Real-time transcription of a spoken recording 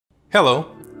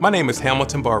Hello, my name is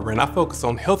Hamilton Barber and I focus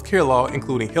on healthcare law,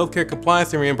 including healthcare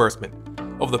compliance and reimbursement.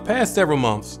 Over the past several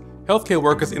months, healthcare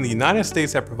workers in the United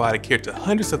States have provided care to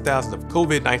hundreds of thousands of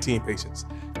COVID-19 patients.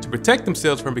 To protect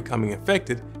themselves from becoming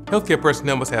infected, healthcare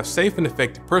personnel must have safe and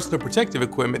effective personal protective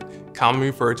equipment, commonly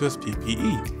referred to as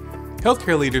PPE.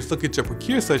 Healthcare leaders looking to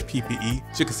procure such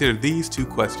PPE should consider these two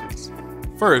questions.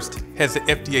 First, has the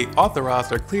FDA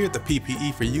authorized or cleared the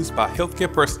PPE for use by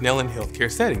healthcare personnel in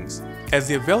healthcare settings? As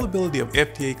the availability of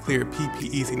FDA-cleared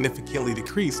PPE significantly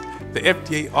decreased, the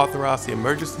FDA authorized the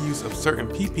emergency use of certain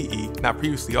PPE not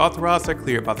previously authorized or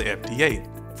cleared by the FDA.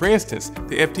 For instance,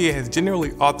 the FDA has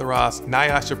generally authorized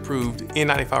NIOSH-approved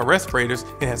N95 respirators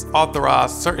and has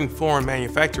authorized certain foreign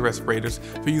manufactured respirators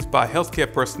for use by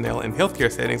healthcare personnel in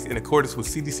healthcare settings in accordance with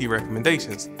CDC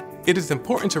recommendations. It is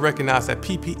important to recognize that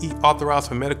PPE authorized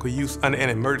for medical use under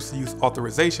an emergency use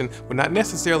authorization will not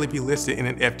necessarily be listed in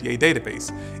an FDA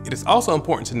database. It is also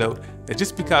important to note that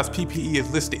just because PPE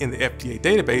is listed in the FDA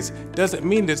database doesn't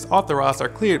mean that it's authorized or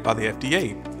cleared by the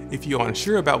FDA. If you are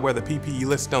unsure about whether PPE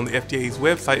listed on the FDA's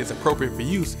website is appropriate for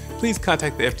use, please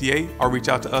contact the FDA or reach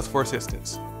out to us for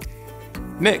assistance.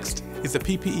 Next, is the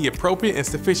PPE appropriate and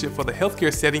sufficient for the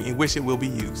healthcare setting in which it will be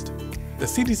used? The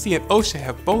CDC and OSHA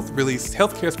have both released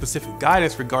healthcare-specific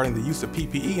guidance regarding the use of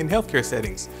PPE in healthcare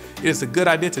settings. It is a good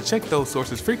idea to check those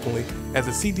sources frequently, as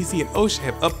the CDC and OSHA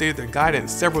have updated their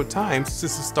guidance several times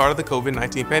since the start of the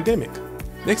COVID-19 pandemic.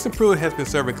 Nixon Pruitt has been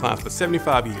serving clients for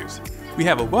 75 years. We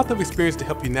have a wealth of experience to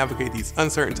help you navigate these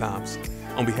uncertain times.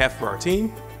 On behalf of our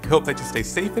team, we hope that you stay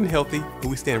safe and healthy, and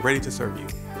we stand ready to serve you.